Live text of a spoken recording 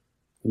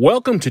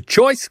Welcome to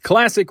Choice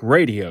Classic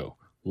Radio.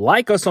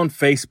 Like us on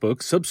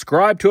Facebook,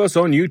 subscribe to us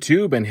on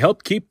YouTube, and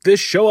help keep this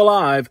show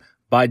alive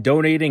by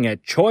donating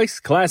at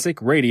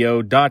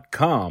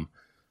choiceclassicradio.com.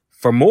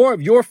 For more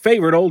of your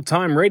favorite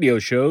old-time radio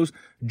shows,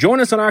 join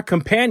us on our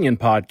companion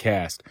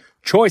podcast,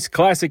 Choice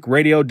Classic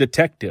Radio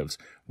Detectives,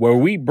 where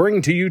we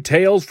bring to you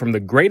tales from the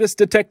greatest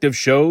detective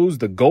shows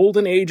the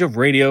golden age of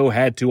radio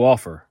had to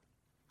offer.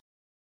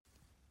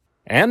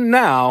 And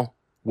now,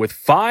 with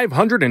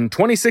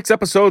 526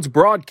 episodes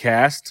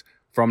broadcast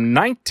from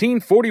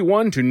 1941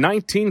 to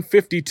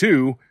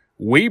 1952,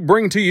 we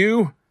bring to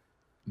you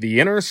The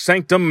Inner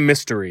Sanctum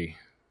Mystery.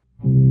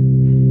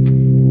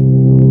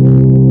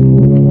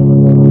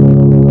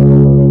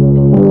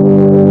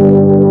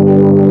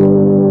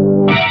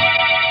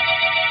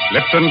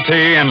 Lipton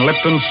Tea and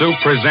Lipton Soup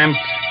present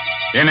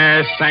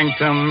Inner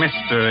Sanctum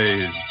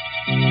Mysteries.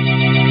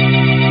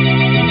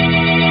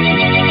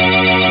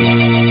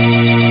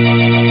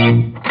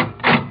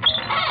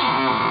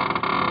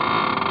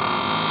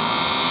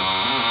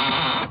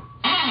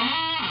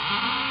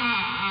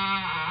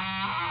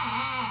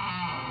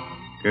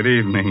 Good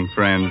evening,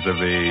 friends of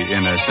the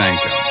Inner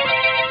Sanctum.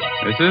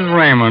 This is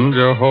Raymond,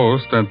 your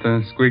host, at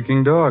the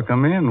squeaking door.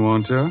 Come in,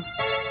 won't you?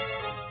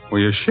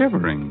 Well, you're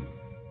shivering.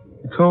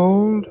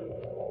 Cold?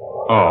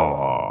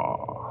 Oh.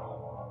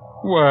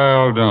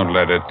 Well, don't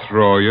let it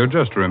throw you.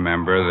 Just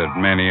remember that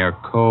many are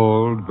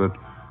cold, but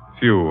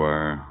few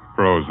are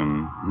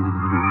frozen.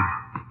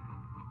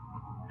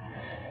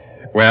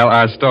 Well,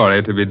 our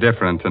story, to be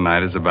different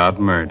tonight, is about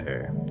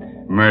murder.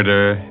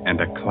 Murder and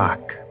a clock.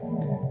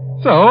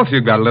 So, if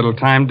you've got a little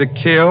time to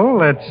kill,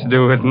 let's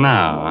do it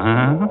now,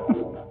 huh?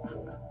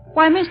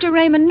 Why, Mr.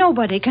 Raymond,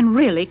 nobody can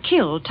really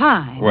kill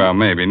time. Well,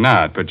 maybe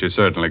not, but you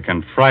certainly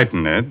can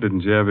frighten it.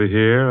 Didn't you ever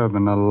hear of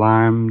an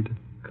alarmed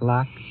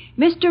clock?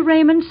 Mr.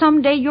 Raymond,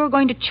 someday you're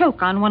going to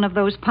choke on one of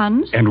those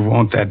puns. And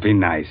won't that be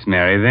nice,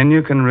 Mary? Then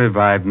you can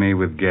revive me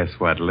with guess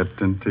what,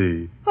 Lipton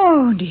tea.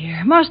 Oh,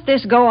 dear. Must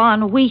this go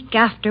on week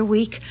after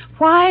week?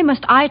 Why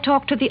must I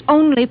talk to the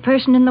only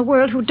person in the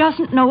world who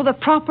doesn't know the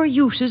proper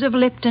uses of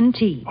Lipton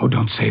tea? Oh,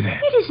 don't say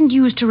that. It isn't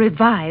used to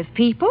revive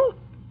people.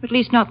 At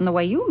least not in the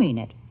way you mean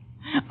it.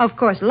 Of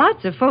course,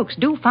 lots of folks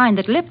do find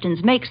that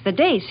Lipton's makes the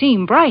day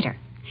seem brighter.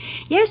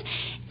 Yes,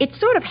 it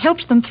sort of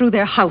helps them through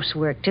their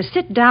housework to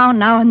sit down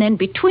now and then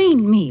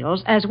between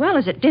meals, as well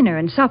as at dinner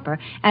and supper,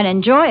 and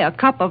enjoy a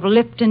cup of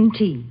Lipton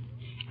tea.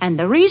 And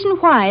the reason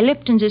why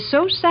Lipton's is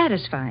so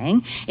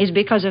satisfying is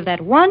because of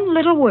that one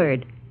little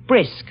word,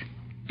 brisk.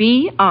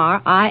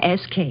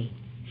 B-R-I-S-K.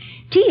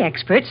 Tea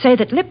experts say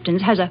that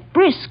Lipton's has a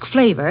brisk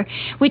flavor,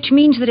 which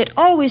means that it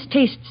always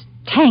tastes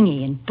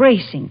tangy and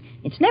bracing.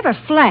 It's never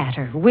flat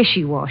or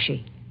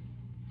wishy-washy.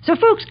 So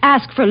folks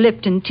ask for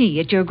Lipton tea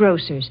at your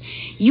grocer's.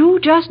 You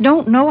just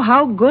don't know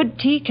how good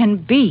tea can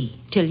be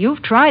till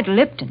you've tried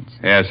Lipton's.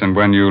 Yes, and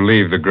when you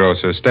leave the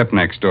grocer, step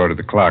next door to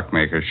the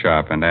clockmaker's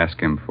shop and ask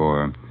him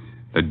for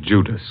the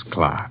Judas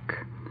clock.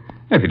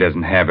 If he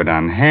doesn't have it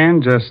on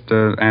hand, just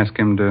ask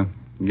him to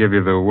give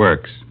you the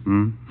works.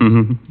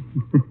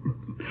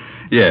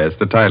 Yes,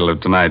 the title of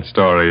tonight's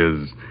story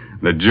is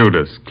The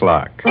Judas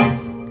Clock.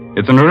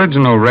 It's an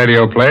original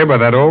radio play by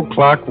that old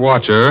clock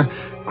watcher,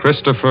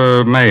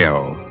 Christopher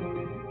Mayo.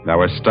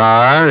 Our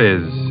star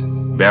is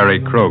Barry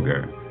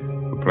Kroger,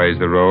 who plays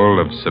the role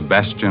of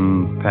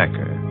Sebastian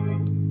Packer.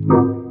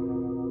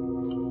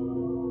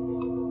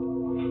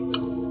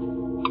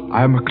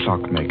 I am a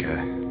clockmaker.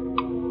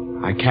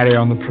 I carry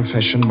on the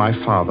profession my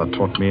father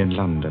taught me in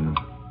London.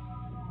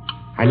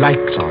 I like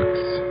clocks,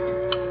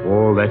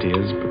 all that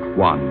is but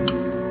one.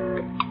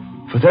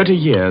 For 30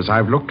 years,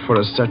 I've looked for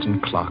a certain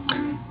clock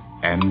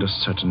and a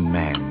certain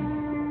man.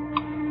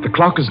 The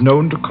clock is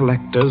known to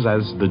collectors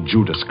as the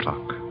Judas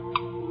clock.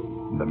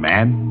 The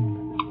man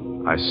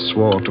I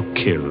swore to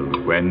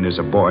kill when, as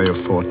a boy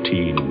of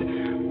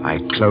 14, I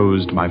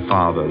closed my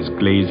father's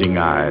glazing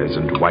eyes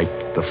and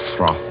wiped the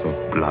froth of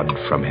blood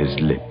from his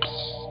lips.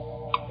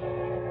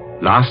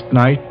 Last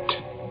night,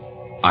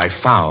 I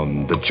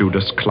found the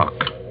Judas clock.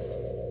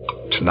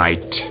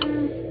 Tonight,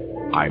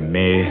 I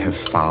may have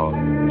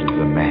found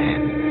the man.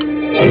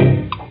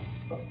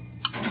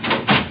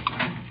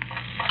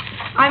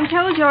 I'm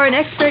told you're an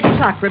expert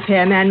clock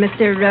repairman,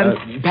 Mr.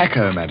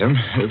 Packer, madam.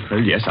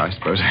 Well, yes, I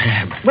suppose I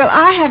am. Well,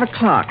 I have a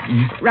clock.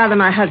 Rather,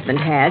 my husband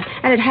has,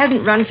 and it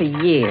hasn't run for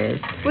years.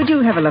 Would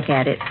you have a look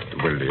at it?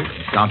 Well,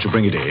 can't you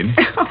bring it in?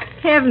 Oh,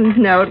 heavens,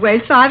 no. It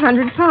weighs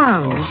 500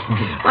 pounds.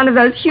 Oh. One of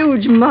those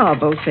huge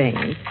marble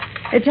things.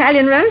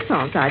 Italian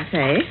Renaissance, I'd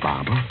say.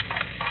 Marble?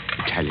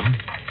 Italian?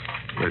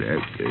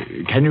 Well,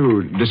 can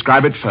you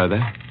describe it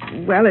further?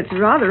 Well, it's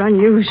rather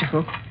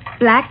unusual.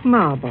 Black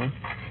marble.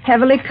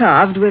 Heavily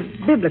carved with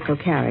biblical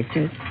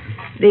characters.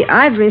 The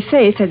ivory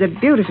face has a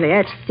beautifully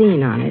etched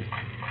scene on it.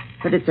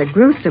 But it's a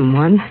gruesome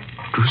one.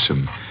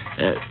 Gruesome?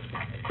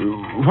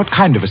 What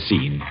kind of a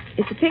scene?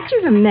 It's a picture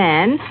of a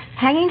man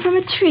hanging from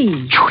a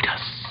tree.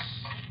 Judas.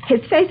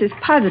 His face is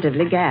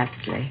positively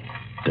ghastly.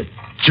 The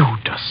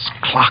Judas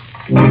clock.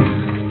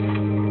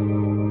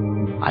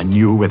 I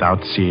knew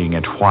without seeing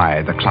it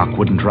why the clock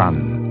wouldn't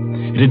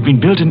run. It had been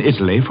built in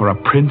Italy for a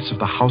prince of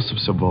the House of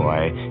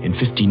Savoy in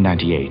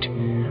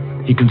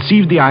 1598. He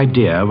conceived the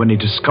idea when he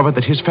discovered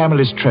that his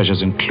family's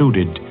treasures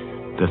included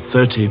the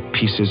 30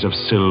 pieces of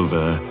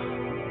silver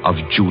of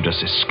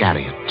Judas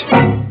Iscariot.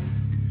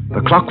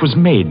 The clock was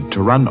made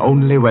to run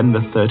only when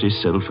the 30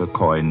 silver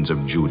coins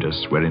of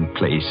Judas were in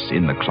place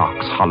in the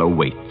clock's hollow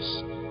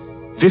weights,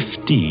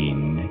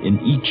 15 in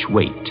each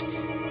weight,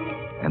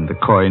 and the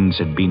coins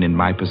had been in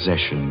my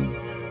possession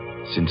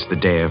since the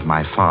day of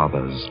my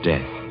father's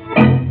death.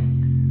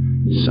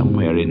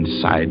 Somewhere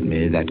inside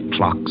me, that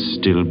clock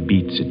still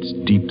beats its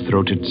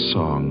deep-throated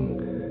song,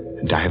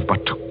 and I have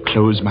but to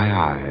close my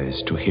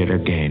eyes to hear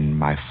again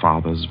my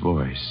father's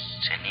voice.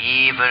 It's an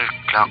evil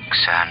clock,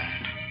 son,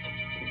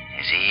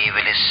 as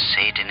evil as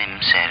Satan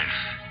himself,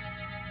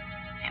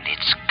 and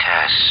it's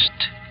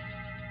cursed.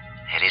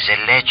 There is a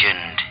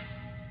legend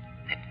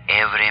that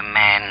every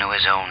man who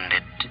has owned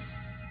it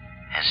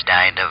has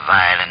died a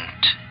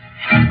violent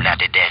and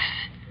bloody death.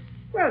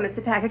 Well,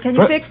 Mr. Packer, can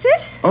you fix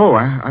it? Oh,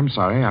 I'm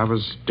sorry. I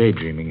was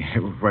daydreaming.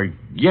 Why,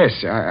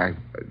 yes.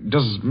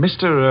 Does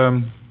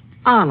Mr.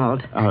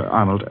 Arnold.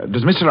 Arnold.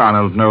 Does Mr.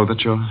 Arnold know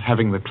that you're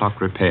having the clock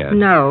repaired?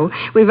 No.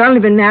 We've only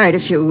been married a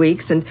few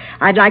weeks, and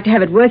I'd like to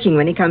have it working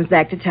when he comes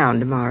back to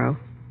town tomorrow.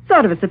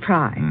 Sort of a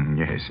surprise.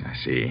 Yes, I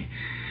see.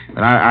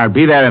 But I'll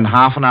be there in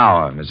half an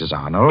hour, Mrs.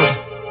 Arnold.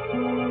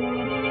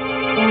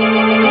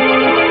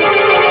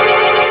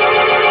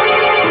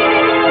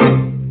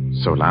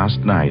 So last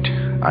night,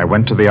 I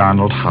went to the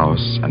Arnold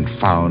house and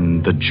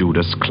found the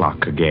Judas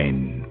clock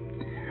again.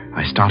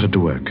 I started to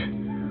work.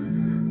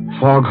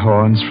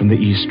 Foghorns from the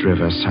East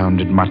River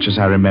sounded much as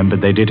I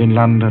remembered they did in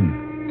London.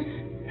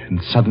 And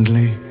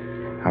suddenly,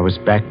 I was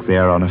back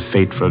there on a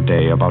fateful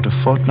day about a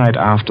fortnight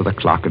after the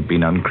clock had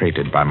been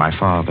uncrated by my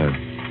father.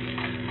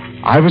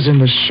 I was in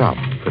the shop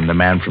when the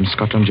man from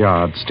Scotland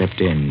Yard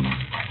stepped in.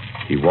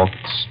 He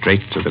walked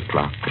straight to the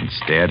clock and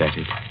stared at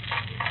it.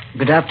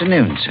 Good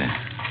afternoon, sir.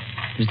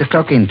 Does the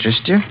clock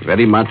interest you?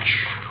 Very much.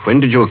 When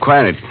did you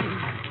acquire it?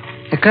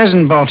 A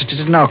cousin bought it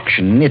at an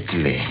auction in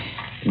Italy,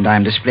 and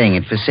I'm displaying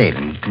it for sale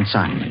and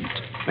consignment.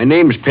 My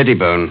name's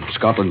Pettibone,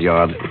 Scotland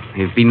Yard.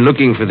 I've been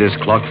looking for this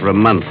clock for a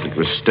month. It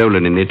was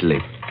stolen in Italy.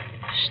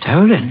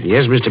 Stolen?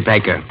 Yes, Mr.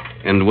 Packer.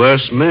 And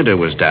worse, murder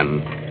was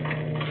done.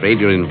 Afraid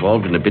you're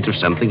involved in a bit of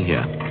something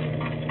here.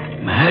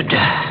 Murder?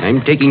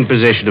 I'm taking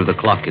possession of the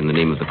clock in the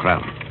name of the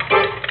Crown.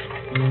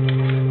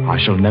 I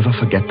shall never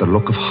forget the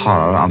look of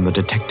horror on the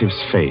detective's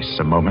face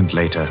a moment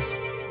later.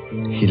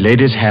 He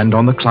laid his hand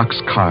on the clock's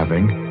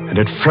carving, and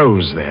it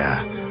froze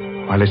there,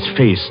 while his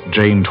face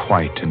drained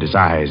white and his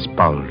eyes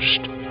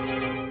bulged.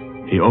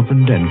 He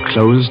opened and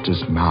closed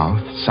his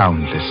mouth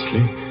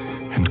soundlessly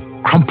and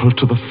crumpled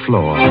to the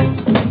floor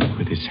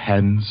with his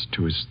hands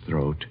to his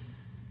throat.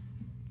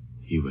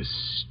 He was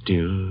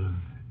still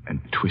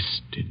and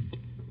twisted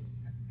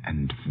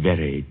and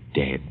very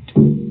dead.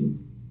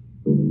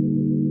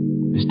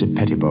 Mr.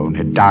 Pettibone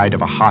had died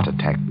of a heart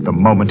attack the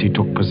moment he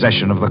took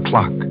possession of the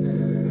clock.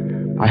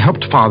 I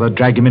helped Father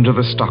drag him into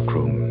the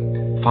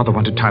stockroom. Father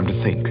wanted time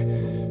to think,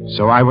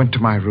 so I went to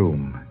my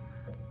room.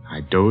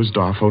 I dozed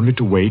off only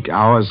to wake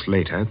hours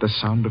later at the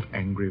sound of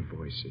angry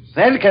voices.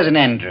 Well, Cousin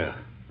Andrew,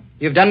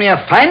 you've done me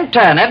a fine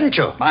turn, haven't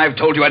you? I've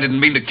told you I didn't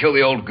mean to kill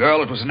the old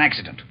girl. It was an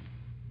accident.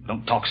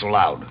 Don't talk so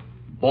loud.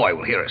 Boy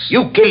will hear us.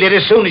 You killed her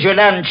as soon as you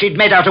learned she'd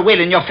made out a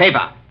will in your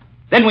favor.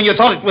 Then when you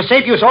thought it was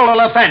safe, you sold all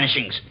her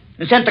furnishings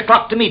and sent the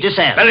clock to me to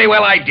sell. Very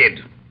well, I did.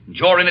 And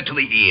you're in it to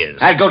the ears.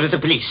 I'll go to the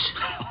police.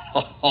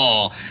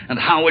 And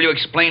how will you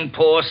explain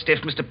poor, stiff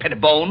Mr.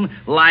 Pettibone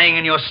lying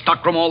in your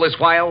stockroom all this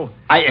while?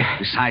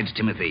 Besides,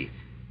 Timothy,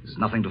 there's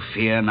nothing to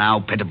fear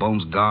now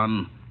Pettibone's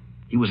gone.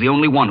 He was the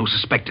only one who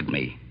suspected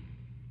me.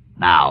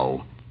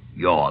 Now,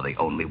 you're the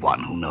only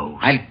one who knows.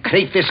 I'll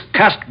crate this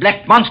cursed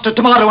black monster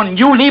tomorrow, and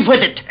you leave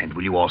with it. And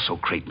will you also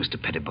crate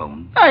Mr.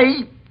 Pettibone?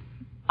 I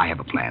have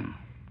a plan.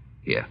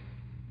 Here,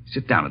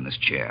 sit down in this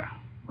chair,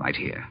 right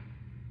here.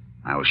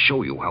 I'll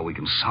show you how we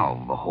can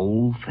solve the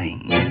whole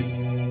thing.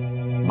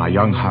 My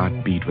young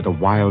heart beat with a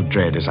wild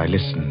dread as I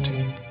listened.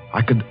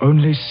 I could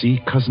only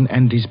see Cousin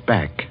Andy's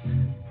back,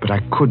 but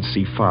I could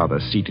see Father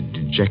seated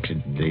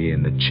dejectedly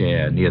in the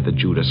chair near the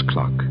Judas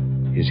clock,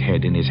 his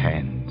head in his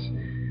hands.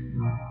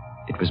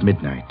 It was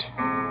midnight.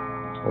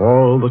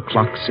 All the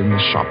clocks in the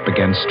shop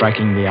began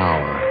striking the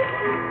hour,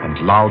 and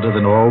louder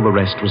than all the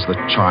rest was the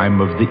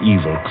chime of the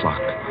evil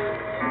clock.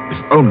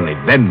 If only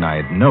then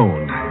I'd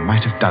known, I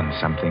might have done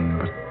something,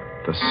 but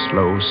the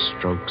slow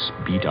strokes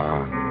beat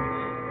on.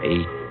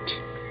 8,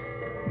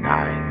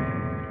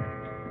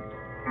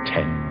 9,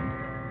 10,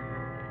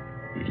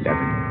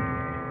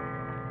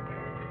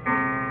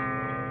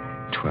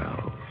 11,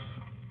 12.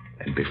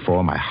 And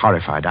before my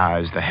horrified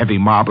eyes, the heavy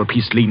marble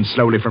piece leaned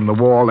slowly from the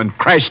wall and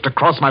crashed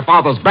across my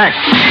father's back.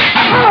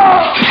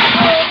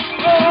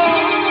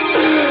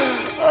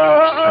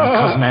 And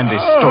Cousin Andy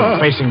stood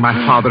facing my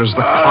father as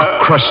the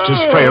clock crushed his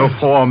frail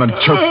form and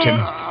choked him.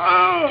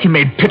 He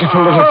made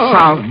pitiful little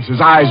sounds, his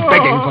eyes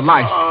begging for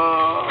life.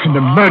 And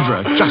the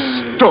murderer just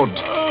stood,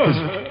 his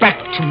back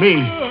to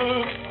me.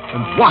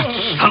 And what?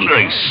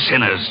 Thundering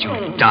sinners, you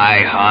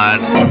die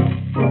hard.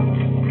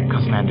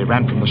 Cousin Andy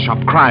ran from the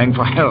shop crying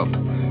for help.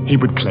 He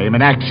would claim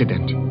an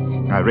accident.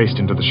 I raced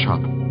into the shop.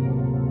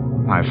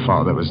 My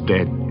father was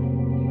dead.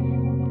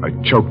 I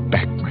choked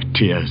back my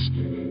tears,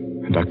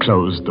 and I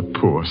closed the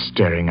poor,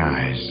 staring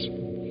eyes.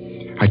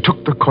 I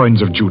took the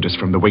coins of Judas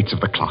from the weights of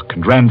the clock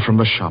and ran from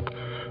the shop,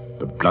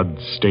 the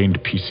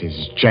blood-stained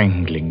pieces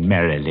jangling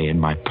merrily in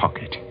my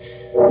pocket.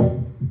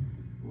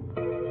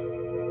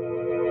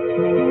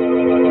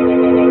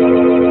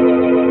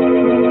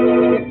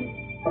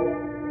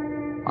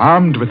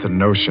 Armed with the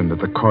notion that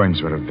the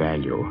coins were of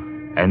value,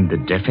 and the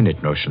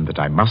definite notion that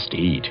I must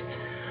eat,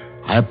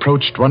 I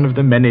approached one of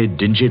the many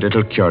dingy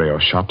little curio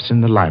shops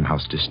in the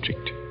Limehouse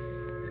district.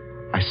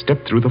 I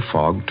stepped through the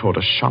fog toward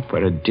a shop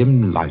where a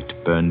dim light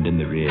burned in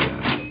the rear.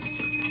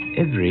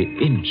 Every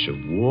inch of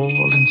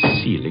wall and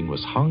ceiling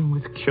was hung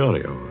with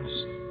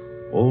curios,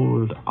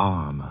 old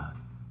armor,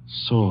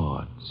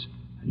 swords,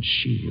 and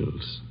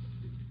shields.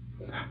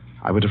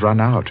 I would have run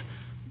out,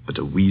 but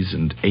a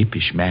weazened,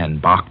 apish man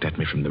barked at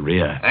me from the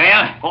rear.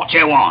 Well, what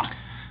you want?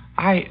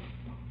 I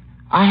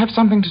have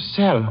something to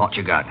sell. What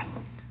you got?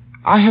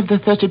 I have the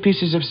 30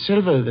 pieces of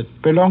silver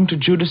that belong to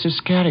Judas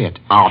Iscariot.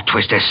 I'll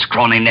twist this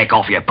scrawny neck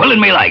off you.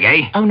 Pulling me leg,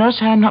 eh? Oh, no,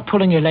 sir, I'm not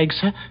pulling your legs,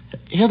 sir.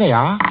 Here they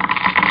are.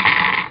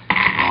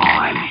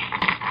 Blimey.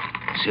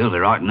 Silver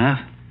right enough.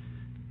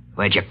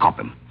 Where'd you cop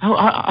them? Oh,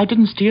 I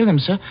didn't steal them,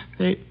 sir.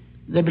 They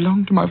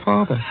belong to my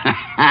father.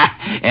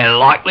 A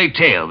likely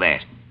tale,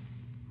 that.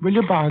 Will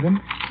you buy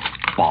them?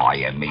 Buy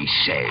him, he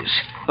says.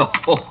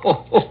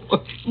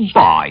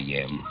 Buy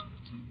him.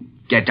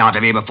 Get out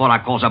of here before I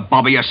cause a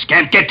bobby, you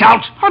scamp. Get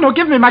out! Oh, no,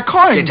 give me my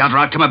coins. Get out or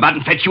I'll come about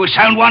and fetch you a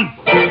sound one.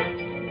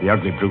 The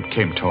ugly brute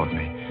came toward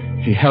me.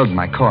 He held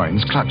my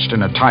coins clutched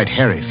in a tight,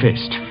 hairy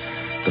fist.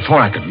 Before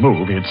I could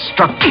move, he had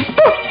struck me.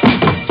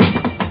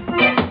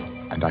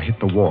 And I hit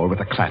the wall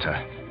with a clatter.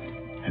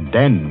 And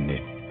then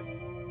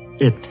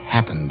it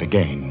happened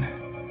again.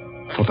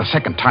 For the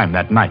second time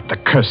that night, the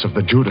curse of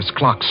the Judas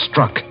clock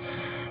struck.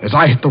 As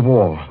I hit the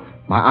wall,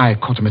 my eye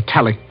caught a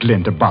metallic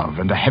glint above,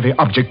 and a heavy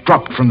object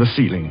dropped from the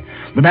ceiling.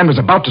 The man was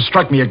about to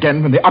strike me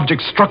again when the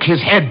object struck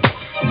his head.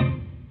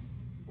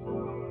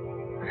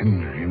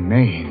 And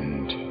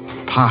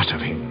remained part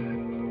of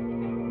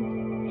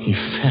him. He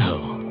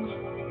fell.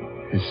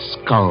 His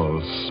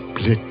skull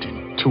split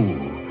in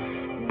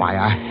two by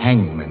a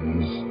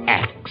hangman's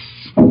axe.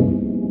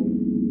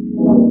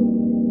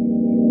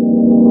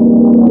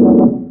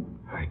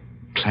 I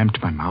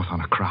clamped my mouth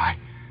on a cry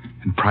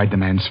and pried the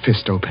man's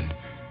fist open.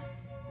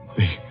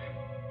 The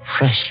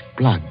fresh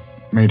blood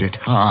made it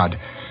hard,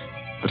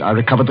 but I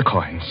recovered the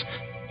coins.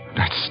 And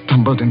I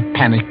stumbled in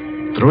panic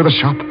through the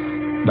shop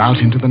and out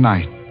into the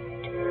night.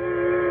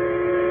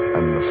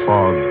 And the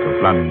fog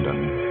of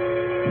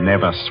London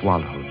never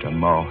swallowed a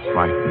more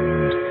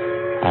frightened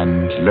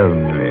and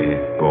lonely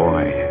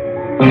boy.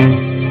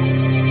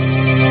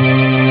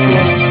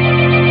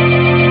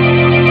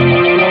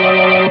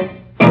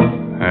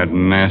 That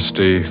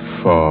nasty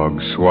fog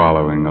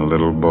swallowing a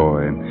little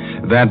boy.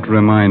 That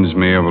reminds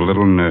me of a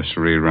little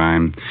nursery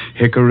rhyme.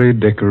 Hickory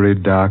dickory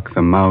dock,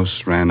 the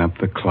mouse ran up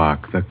the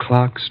clock. The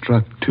clock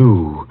struck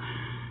 2.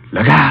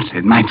 Look out,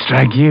 it might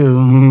strike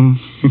you.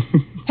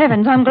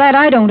 Heavens, I'm glad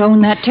I don't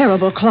own that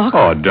terrible clock.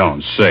 Oh,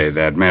 don't say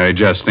that, Mary.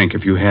 Just think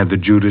if you had the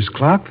Judas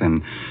clock,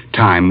 then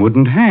time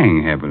wouldn't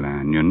hang heavily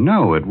on you.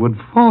 No, it would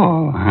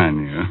fall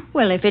on you.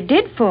 Well, if it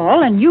did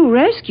fall and you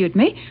rescued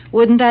me,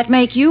 wouldn't that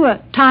make you a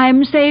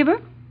time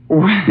saver?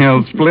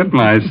 Well, split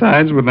my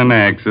sides with an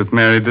axe if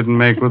Mary didn't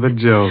make with a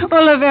joke.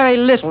 Well, a very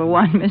little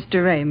one,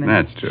 Mr. Raymond.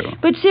 That's true.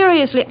 But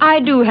seriously, I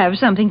do have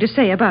something to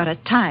say about a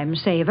time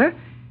saver.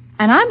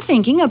 And I'm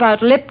thinking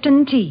about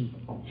Lipton tea.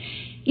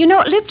 You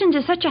know, Lipton's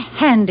is such a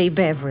handy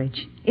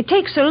beverage. It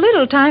takes so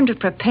little time to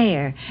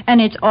prepare,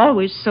 and it's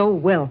always so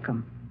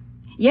welcome.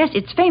 Yes,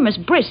 its famous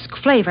brisk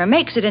flavor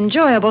makes it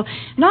enjoyable,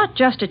 not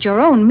just at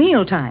your own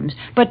meal times,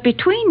 but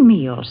between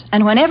meals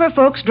and whenever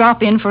folks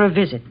drop in for a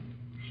visit.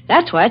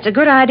 That's why it's a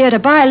good idea to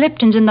buy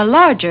Lipton's in the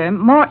larger,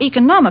 more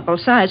economical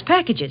size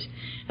packages.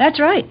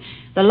 That's right.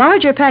 The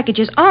larger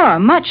packages are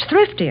much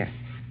thriftier.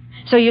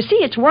 So you see,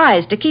 it's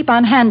wise to keep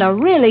on hand a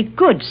really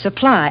good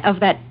supply of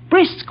that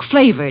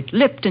brisk-flavored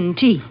Lipton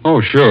tea.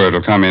 Oh, sure,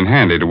 it'll come in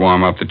handy to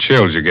warm up the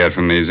chills you get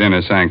from these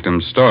inner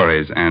sanctum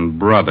stories. And,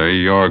 brother,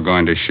 you're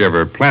going to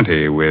shiver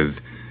plenty with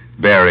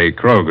Barry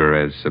Kroger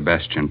as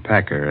Sebastian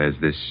Packer as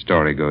this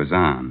story goes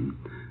on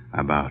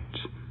about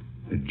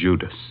the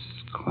Judas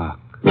clock.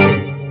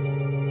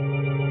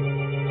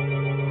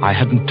 I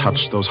hadn't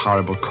touched those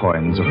horrible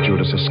coins of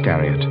Judas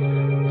Iscariot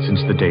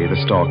since the day the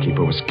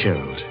storekeeper was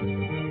killed.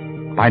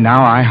 By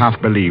now, I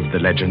half believed the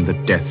legend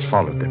that death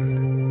followed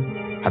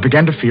them. I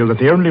began to feel that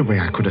the only way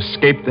I could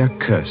escape their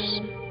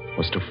curse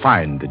was to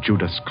find the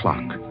Judas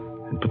clock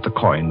and put the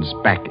coins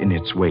back in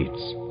its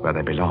weights where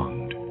they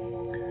belonged.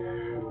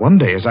 One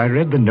day, as I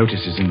read the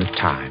notices in the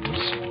Times,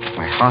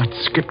 my heart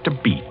skipped a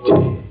beat.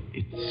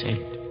 It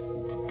said,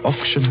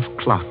 auction of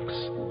clocks.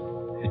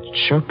 At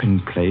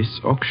Chopin Place,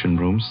 auction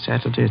room,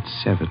 Saturday at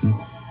 7.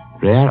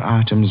 Rare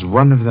items,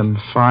 one of them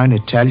fine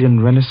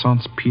Italian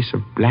Renaissance piece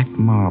of black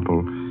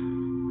marble.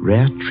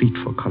 Rare treat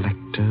for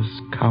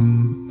collectors,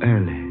 come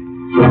early.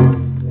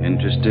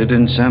 Interested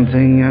in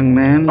something, young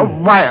man? Oh,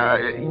 why,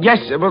 yes,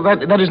 well,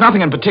 that is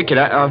nothing in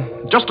particular.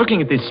 Just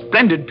looking at these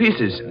splendid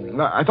pieces.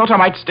 I thought I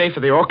might stay for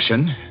the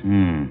auction.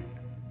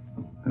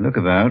 Look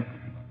about.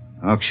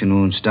 Auction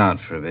won't start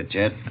for a bit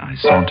yet. I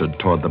sauntered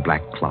toward the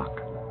black clock.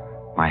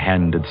 My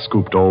hand had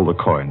scooped all the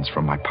coins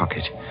from my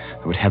pocket.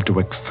 I would have to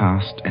work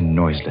fast and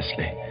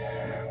noiselessly.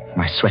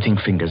 My sweating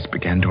fingers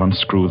began to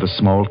unscrew the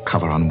small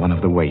cover on one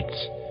of the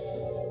weights.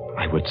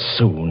 I would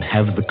soon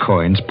have the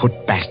coins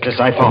put back. As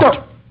I thought.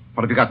 No.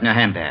 What have you got in your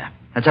hand there?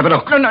 Let's have a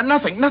look. No,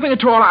 nothing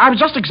at all. I was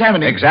just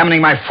examining.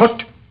 Examining my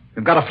foot?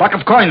 You've got a flock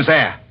of coins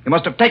there. You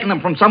must have taken them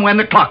from somewhere in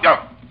the clock.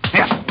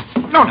 Here.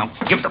 No,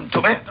 give them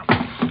to me.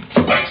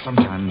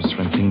 Sometimes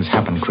when things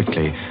happen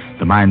quickly,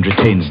 the mind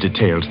retains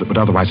details that would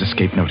otherwise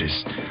escape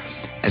notice.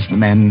 As the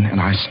men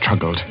and I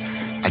struggled,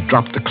 I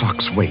dropped the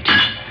clock's weight.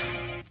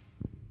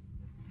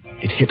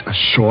 It hit a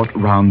short,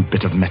 round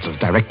bit of metal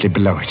directly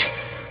below it.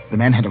 The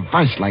man had a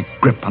vice-like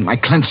grip on my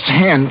clenched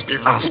hand.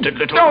 Blasted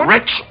little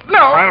wretch. No!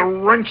 I'll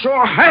wrench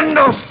your hand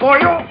off for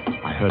you.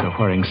 I heard a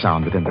whirring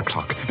sound within the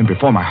clock, and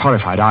before my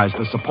horrified eyes,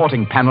 the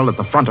supporting panel at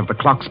the front of the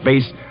clock's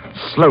base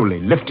slowly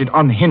lifted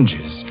on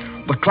hinges.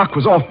 The clock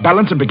was off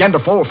balance and began to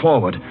fall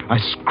forward. I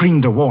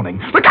screamed a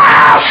warning. Look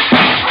out!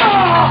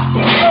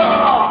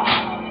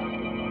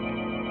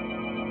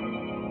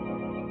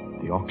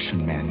 The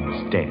auction man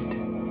was dead,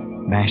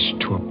 mashed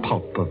to a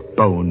pulp of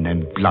bone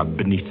and blood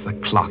beneath the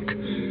clock,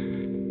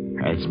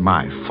 as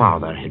my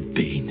father had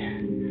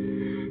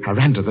been. I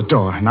ran to the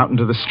door and out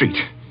into the street.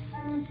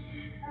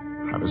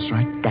 I was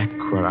right back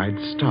where I'd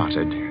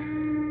started.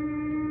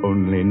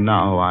 Only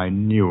now I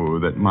knew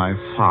that my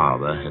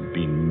father had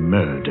been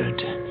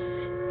murdered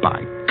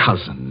by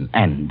Cousin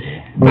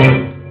Andy.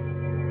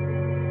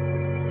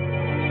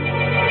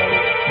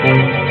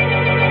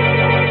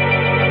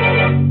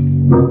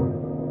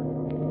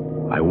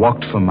 I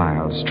walked for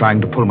miles,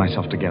 trying to pull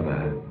myself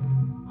together.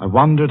 I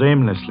wandered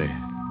aimlessly,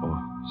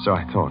 or so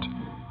I thought.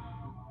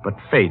 But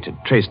fate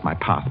had traced my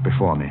path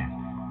before me,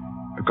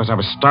 because I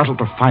was startled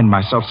to find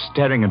myself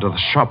staring into the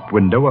shop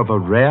window of a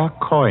rare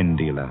coin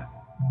dealer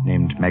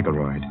named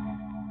Megaroyd.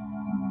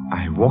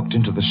 I walked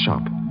into the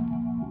shop.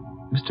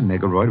 Mr.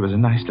 Megaroyd was a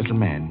nice little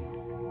man.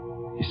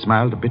 He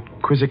smiled a bit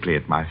quizzically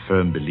at my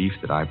firm belief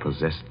that I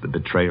possessed the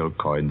betrayal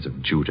coins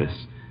of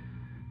Judas.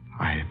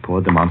 I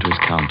poured them onto his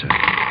counter.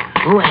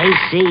 Oh, I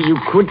say, you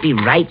could be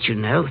right, you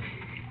know.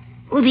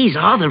 Oh, these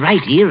are the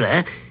right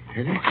era.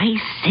 I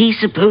say,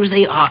 suppose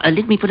they are.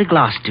 Let me put a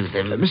glass to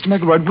them. Mr.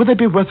 Megaroyd, would they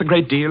be worth a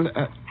great deal,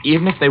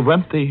 even if they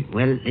weren't the...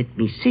 Well, let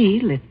me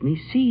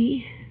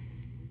see.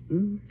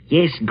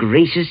 Yes,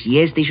 gracious,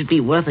 yes, they should be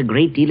worth a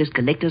great deal as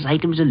collector's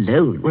items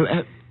alone. Well,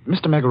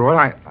 Mr.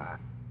 Megaroyd,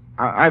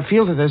 I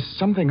feel that there's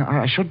something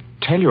I should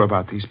tell you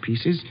about these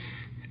pieces.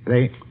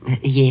 They...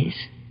 Yes?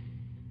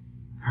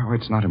 Oh,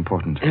 it's not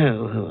important.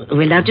 Oh,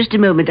 well, now, just a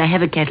moment. I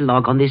have a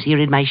catalogue on this here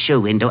in my show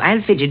window.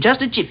 I'll fidget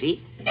just a jiffy.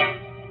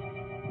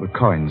 The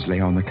coins lay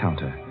on the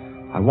counter.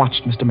 I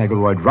watched Mr.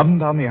 Megaroyd run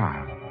down the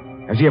aisle.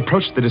 As he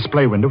approached the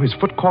display window, his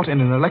foot caught in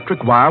an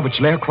electric wire which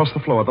lay across the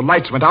floor. The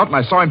lights went out, and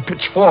I saw him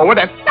pitch forward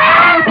and...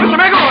 Ah! Mr.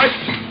 Megaroyd!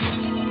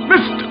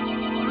 Mr.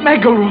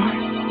 Megaroyd!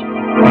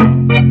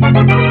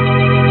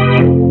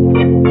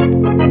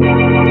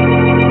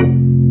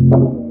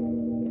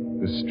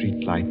 The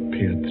street light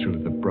peered through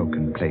the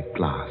broken plate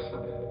glass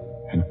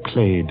and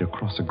played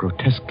across a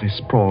grotesquely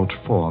sprawled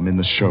form in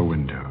the show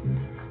window.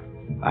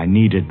 I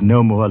needed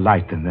no more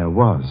light than there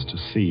was to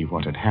see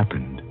what had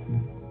happened.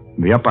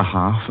 The upper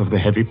half of the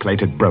heavy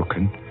plate had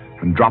broken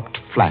and dropped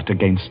flat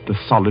against the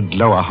solid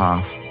lower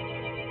half.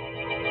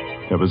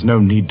 There was no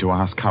need to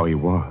ask how he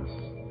was.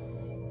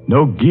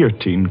 No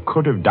guillotine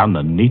could have done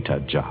a neater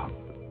job.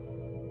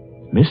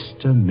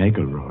 Mr.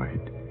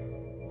 Megaroyd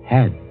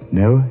had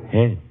no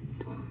head.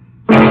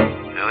 Who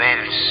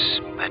else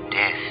but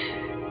death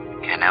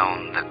can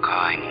own the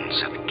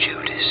coins of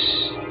Judas?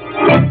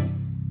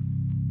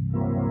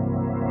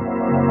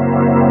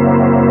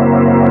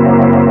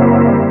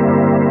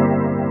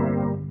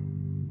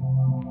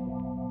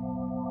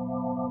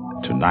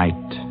 Tonight,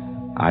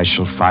 I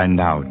shall find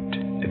out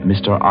if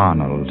Mr.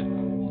 Arnold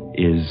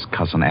is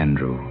Cousin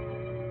Andrew.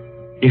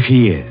 If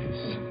he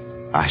is,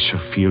 I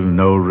shall feel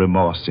no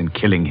remorse in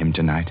killing him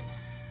tonight.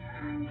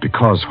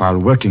 Because while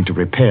working to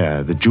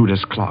repair the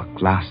Judas clock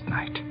last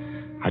night,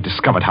 I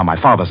discovered how my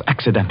father's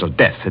accidental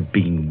death had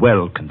been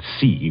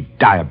well-conceived,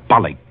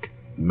 diabolic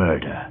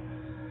murder.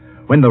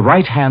 When the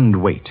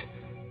right-hand weight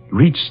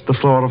reached the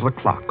floor of the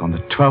clock on the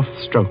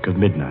 12th stroke of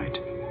midnight,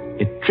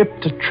 it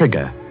tripped a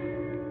trigger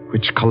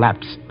which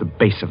collapsed the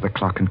base of the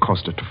clock and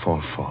caused it to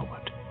fall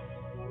forward.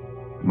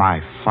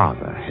 My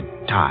father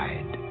had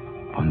died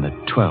on the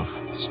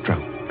 12th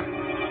stroke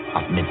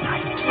of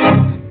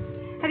midnight.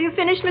 Have you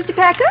finished, Mr.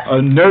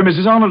 Packer? No,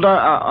 Mrs. Arnold.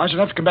 I shall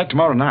have to come back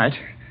tomorrow night.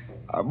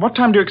 What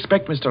time do you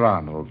expect Mr.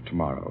 Arnold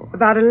tomorrow?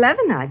 About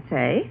 11, I'd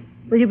say.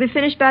 Will you be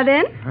finished by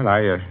then? Well,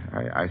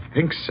 I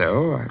think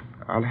so.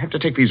 I'll have to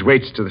take these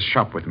weights to the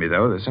shop with me,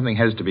 though. Something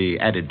has to be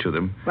added to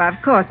them. Well,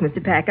 of course,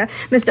 Mr. Packer.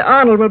 Mr.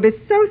 Arnold will be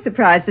so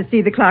surprised to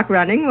see the clock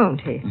running,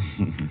 won't he?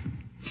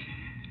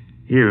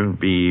 He'll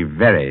be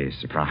very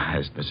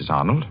surprised, Mrs.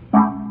 Arnold.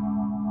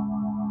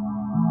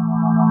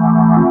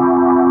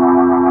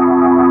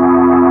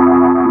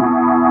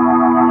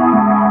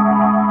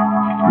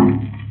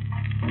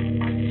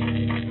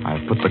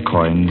 I've put the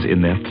coins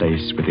in their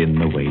place within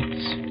the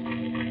weights.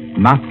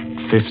 Not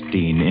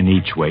 15 in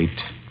each weight,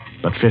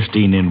 but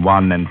 15 in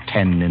one and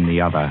 10 in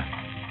the other.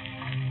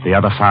 The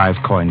other 5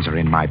 coins are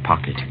in my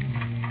pocket.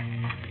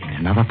 In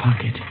another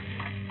pocket,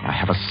 I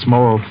have a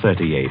small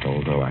 38,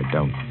 although I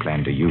don't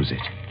plan to use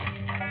it.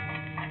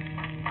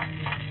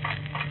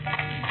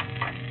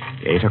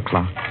 8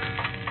 o'clock,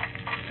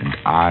 and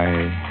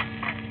I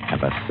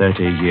have a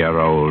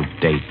 30-year-old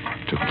date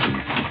to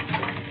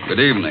keep. Good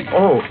evening.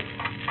 Oh,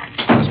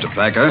 Mr.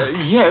 Packer?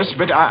 Yes,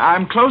 but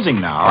I'm closing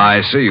now.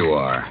 I see you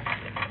are.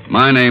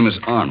 My name is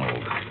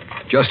Arnold.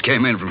 Just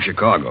came in from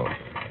Chicago.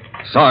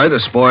 Sorry to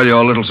spoil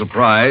your little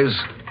surprise.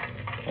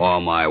 Or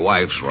my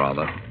wife's,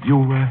 rather.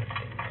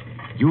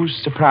 You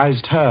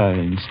surprised her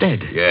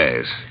instead?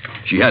 Yes.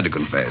 She had to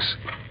confess.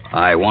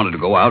 I wanted to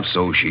go out,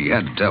 so she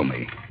had to tell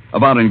me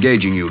about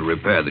engaging you to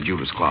repair the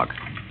Judas clock.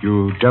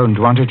 You don't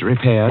want it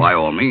repaired? By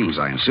all means,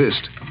 I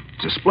insist.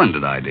 It's a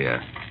splendid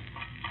idea.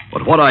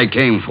 But what I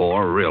came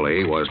for,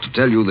 really, was to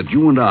tell you that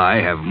you and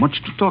I have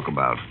much to talk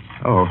about.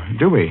 Oh,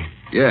 do we?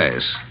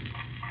 Yes.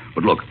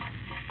 But look,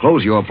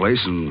 close your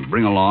place and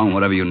bring along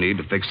whatever you need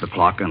to fix the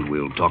clock, and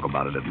we'll talk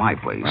about it at my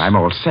place. I'm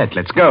all set.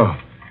 Let's go.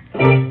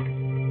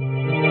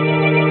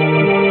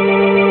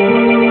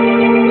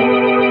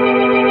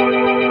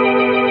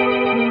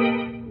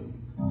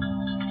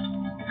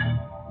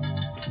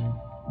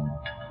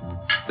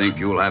 Think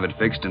you'll have it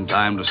fixed in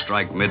time to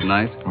strike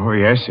midnight? Oh,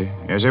 yes.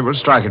 Yes, it will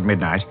strike at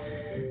midnight.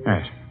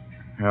 Right.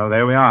 Well,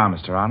 there we are,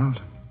 Mr. Arnold.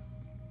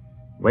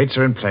 Weights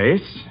are in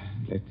place.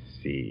 Let's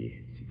see.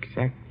 It's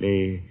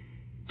exactly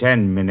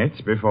 10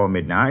 minutes before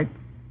midnight.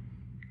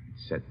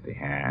 Set the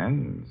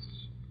hands.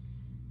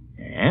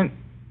 And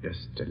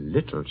just a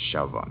little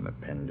shove on the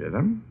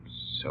pendulum.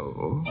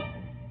 So.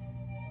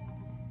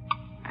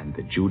 And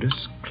the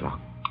Judas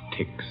clock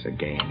ticks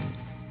again.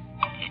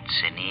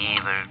 It's an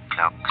evil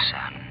clock,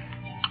 son.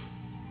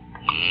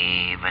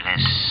 Evil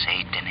as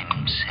Satan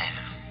himself.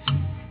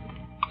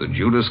 The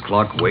Judas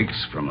clock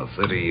wakes from a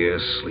 30-year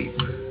sleep.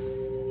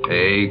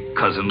 Hey,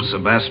 Cousin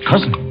Sebastian.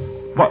 Cousin?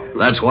 What?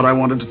 That's what I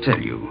wanted to tell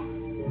you.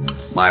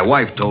 My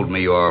wife told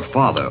me your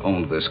father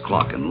owned this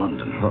clock in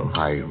London.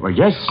 Well,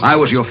 yes. I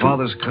was your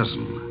father's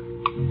cousin.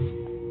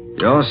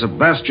 You're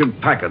Sebastian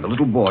Packer, the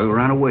little boy who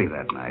ran away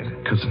that night.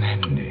 Cousin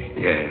Andy.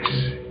 Yes.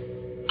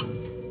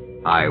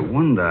 I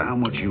wonder how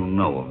much you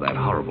know of that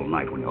horrible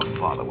night when your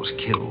father was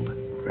killed.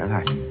 Well,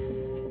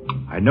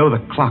 I know the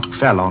clock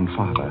fell on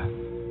Father.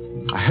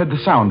 I heard the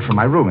sound from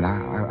my room, and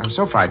I was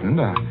so frightened.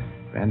 I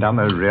ran down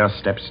the rear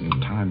steps in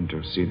time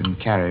to see them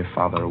carry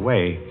Father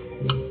away.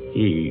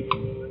 He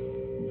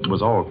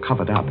was all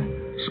covered up.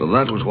 So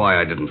that was why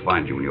I didn't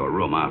find you in your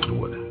room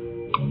afterward.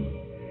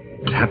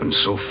 It happened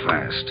so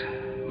fast.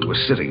 We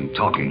were sitting,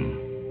 talking.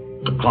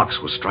 The clocks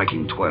were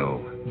striking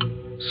 12.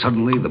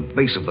 Suddenly, the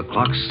base of the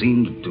clock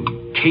seemed to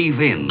cave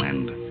in,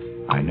 and...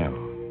 I know.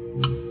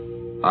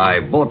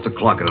 I bought the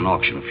clock at an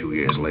auction a few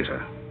years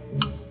later.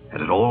 Had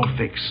it all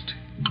fixed.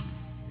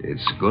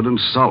 It's good and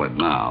solid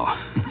now.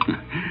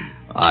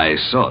 I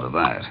saw to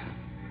that.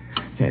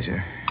 Yes,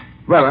 sir.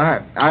 Well,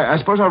 I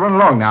suppose I'll run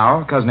along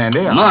now, Cousin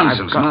Andy.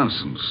 Nonsense.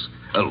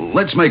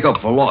 Let's make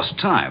up for lost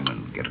time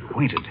and get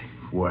acquainted.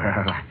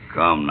 Well...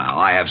 Come now.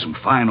 I have some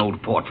fine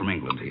old port from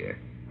England here.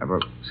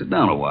 About... Sit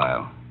down a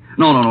while.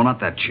 No, not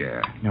that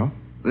chair. No?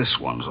 This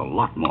one's a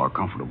lot more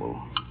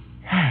comfortable.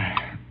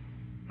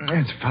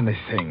 It's a funny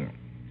thing.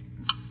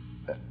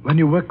 When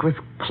you work with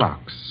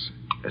clocks,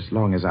 as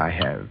long as I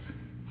have,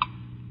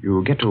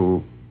 you get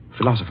to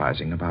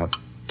philosophizing about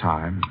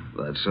time.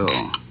 That's so.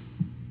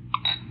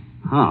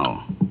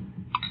 How?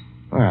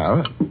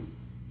 Well,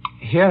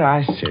 here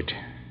I sit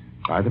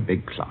by the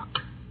big clock,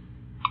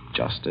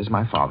 just as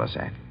my father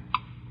sat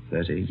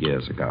 30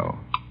 years ago.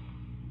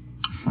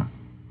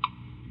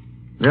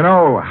 You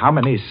know how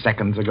many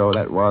seconds ago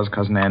that was,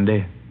 Cousin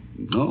Andy?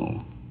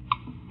 No.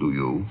 Do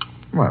you?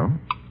 Well,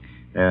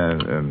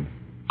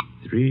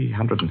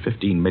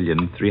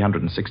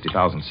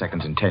 315,360,000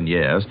 seconds in 10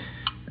 years.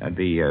 That'd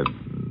be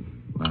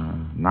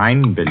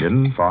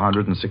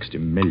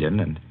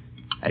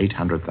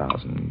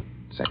 9,460,800,000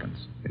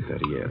 seconds in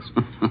 30 years.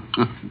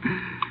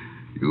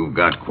 You've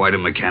got quite a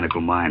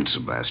mechanical mind,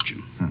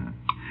 Sebastian.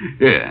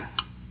 Here,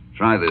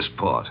 try this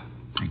port.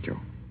 Thank you.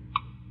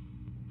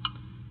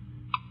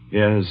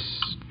 Here's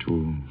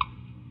to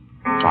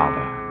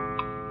Father.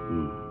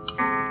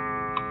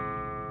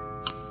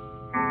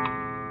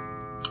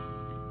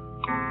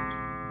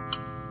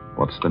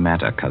 What's the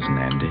matter, Cousin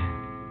Andy?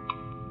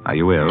 Are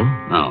you ill?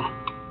 No.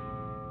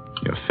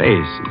 Your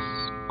face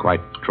is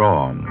quite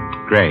drawn,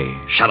 gray.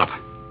 Shut up.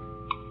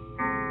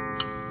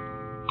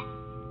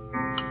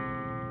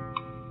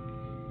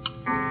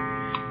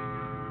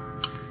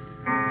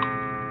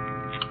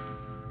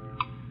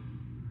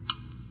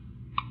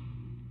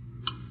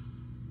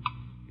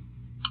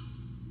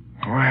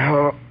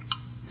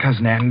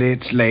 Cousin Andy.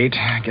 It's late.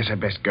 I guess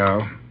I'd best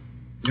go.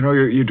 You know,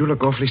 you do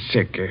look awfully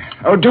sick.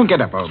 Oh, don't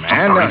get up, old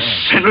man.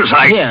 Sinners,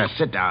 Here,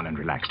 sit down and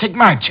relax. Take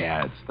my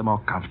chair. It's the more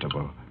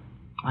comfortable.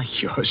 Why,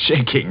 you're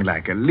shaking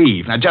like a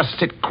leaf. Now, just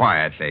sit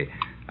quietly.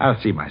 I'll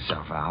see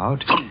myself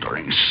out.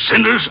 Thundering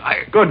sinners,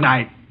 Good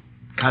night,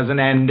 Cousin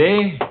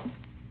Andy.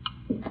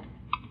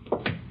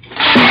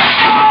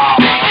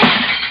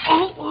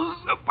 Oh,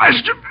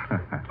 Sebastian!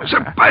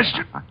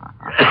 Sebastian!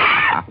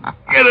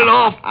 Get it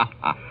off!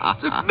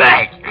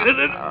 Back!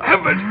 In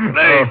heaven's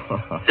name!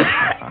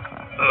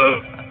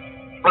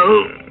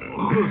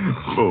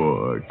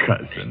 Poor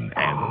Cousin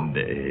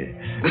Andy.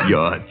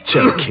 You're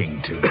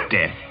choking to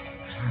death.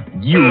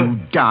 You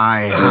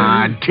die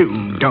hard,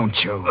 too, don't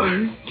you?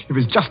 It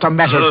was just a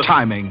matter of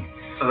timing.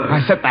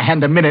 I set the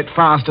hand a minute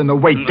fast, and the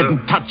weight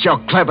didn't touch your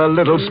clever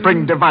little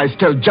spring device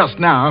till just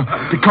now,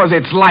 because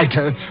it's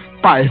lighter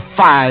by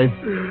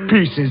 5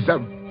 pieces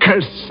of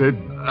cursed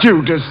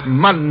Judas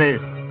money.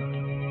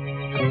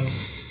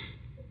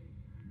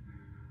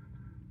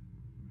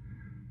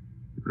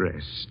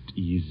 Rest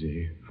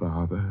easy,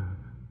 Father.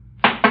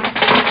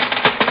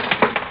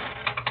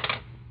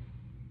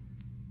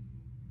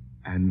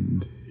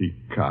 And he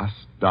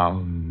cast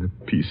down the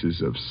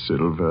pieces of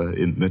silver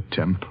in the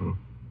temple,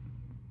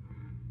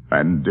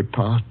 and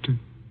departed,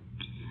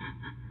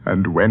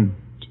 and went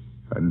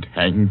and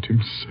hanged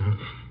himself.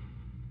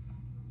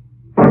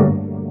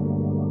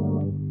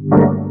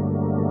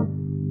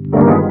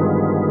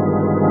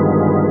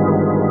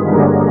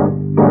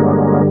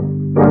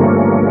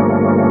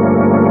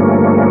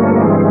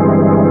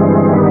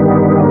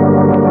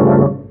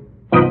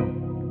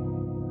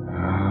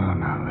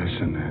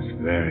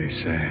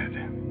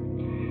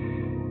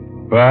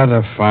 But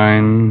a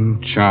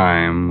fine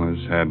chime was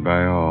had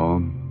by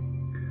all.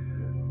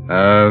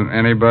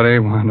 Anybody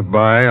want to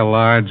buy a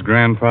large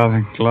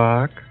grandfather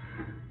clock?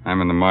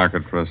 I'm in the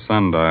market for a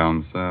sundial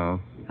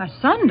myself. A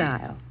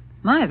sundial?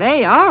 My,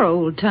 they are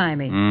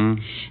old-timey.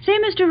 Say,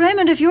 Mr.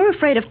 Raymond, if you're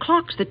afraid of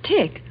clocks that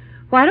tick,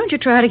 why don't you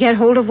try to get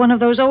hold of one of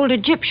those old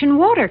Egyptian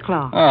water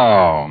clocks?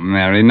 Oh,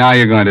 Mary, now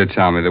you're going to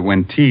tell me that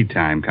when tea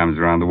time comes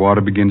around, the water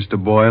begins to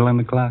boil in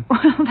the clock?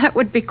 Well, that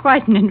would be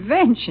quite an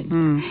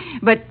invention.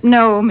 But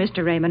no,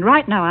 Mr. Raymond,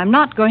 right now I'm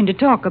not going to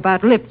talk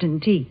about Lipton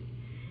tea.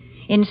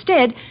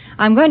 Instead,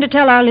 I'm going to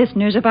tell our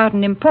listeners about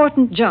an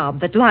important job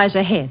that lies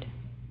ahead.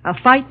 A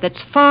fight that's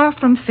far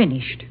from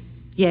finished.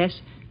 Yes,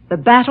 the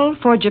battle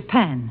for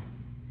Japan.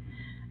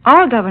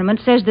 Our government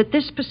says that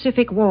this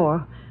Pacific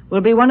War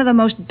will be one of the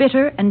most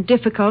bitter and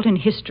difficult in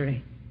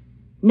history.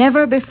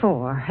 Never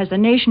before has a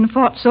nation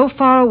fought so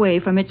far away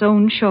from its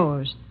own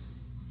shores.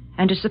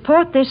 And to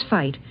support this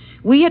fight,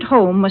 we at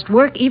home must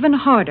work even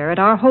harder at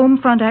our home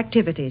front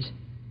activities.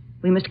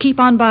 We must keep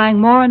on buying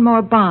more and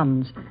more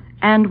bonds,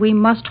 and we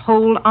must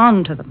hold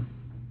on to them.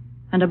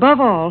 And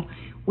above all,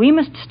 we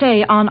must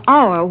stay on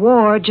our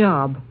war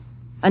job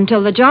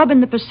until the job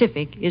in the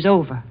Pacific is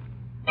over.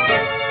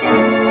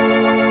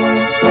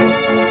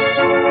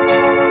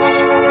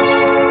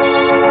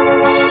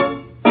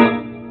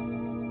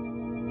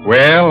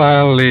 Well,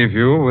 I'll leave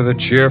you with a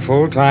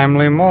cheerful,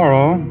 timely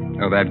moral.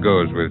 Oh, that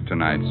goes with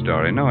tonight's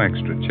story. No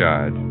extra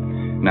charge.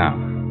 Now,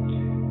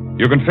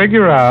 you can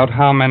figure out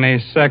how many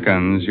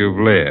seconds you've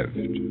lived.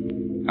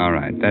 All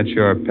right, that's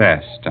your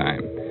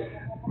pastime.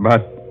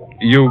 But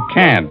you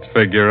can't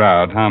figure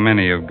out how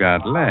many you've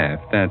got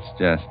left. That's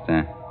just,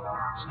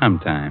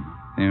 sometime.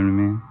 You know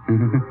what I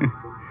mean?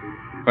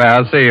 Well,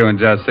 I'll see you in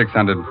just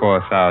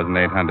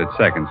 604,800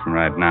 seconds from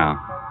right now.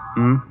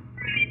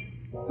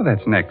 Well,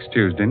 that's next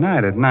Tuesday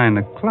night at 9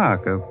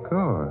 o'clock, of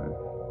course.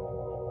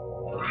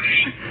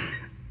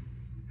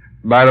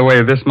 By the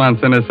way, this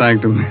month's Inner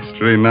Sanctum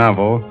mystery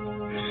novel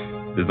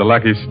is The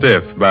Lucky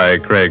Stiff by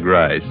Craig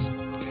Rice.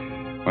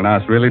 Well, now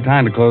it's really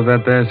time to close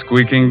that there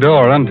squeaking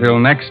door until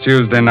next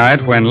Tuesday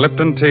night when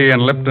Lipton Tea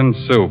and Lipton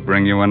Soup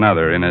bring you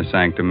another Inner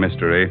Sanctum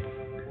mystery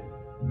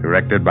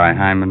directed by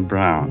Hyman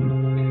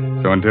Brown.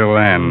 So until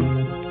then,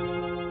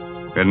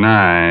 good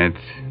night.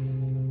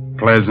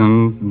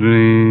 Pleasant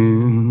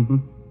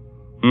dreams.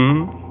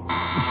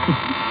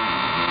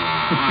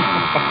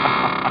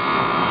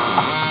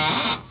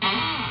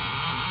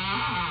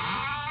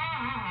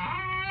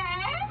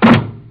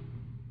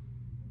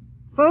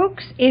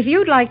 Folks, if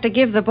you'd like to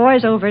give the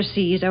boys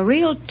overseas a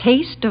real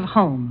taste of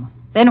home,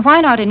 then why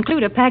not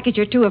include a package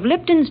or two of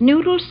Lipton's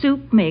Noodle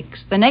Soup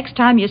Mix the next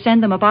time you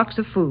send them a box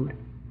of food?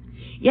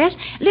 Yes,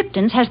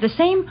 Lipton's has the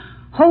same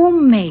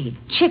homemade,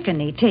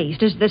 chickeny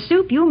taste as the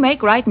soup you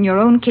make right in your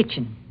own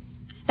kitchen.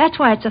 That's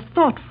why it's a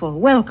thoughtful,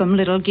 welcome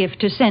little gift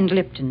to send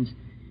Lipton's.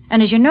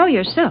 And as you know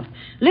yourself,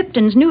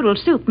 Lipton's Noodle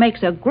Soup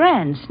makes a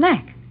grand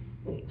snack.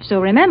 So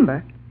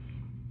remember,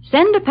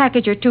 send a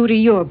package or two to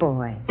your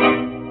boy.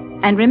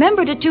 And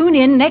remember to tune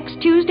in next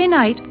Tuesday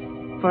night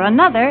for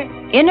another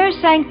Inner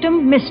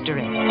Sanctum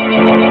Mystery.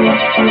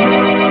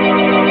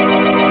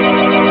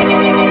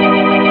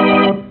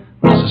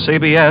 This is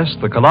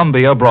CBS, the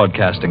Columbia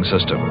Broadcasting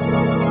System.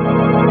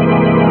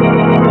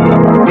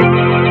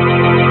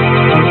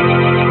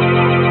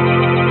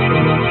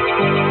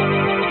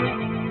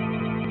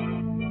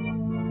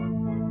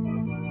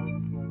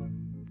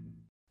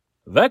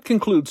 That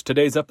concludes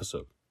today's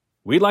episode.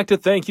 We'd like to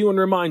thank you and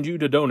remind you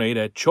to donate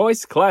at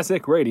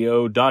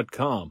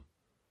choiceclassicradio.com.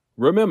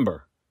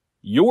 Remember,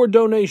 your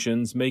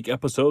donations make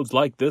episodes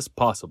like this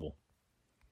possible.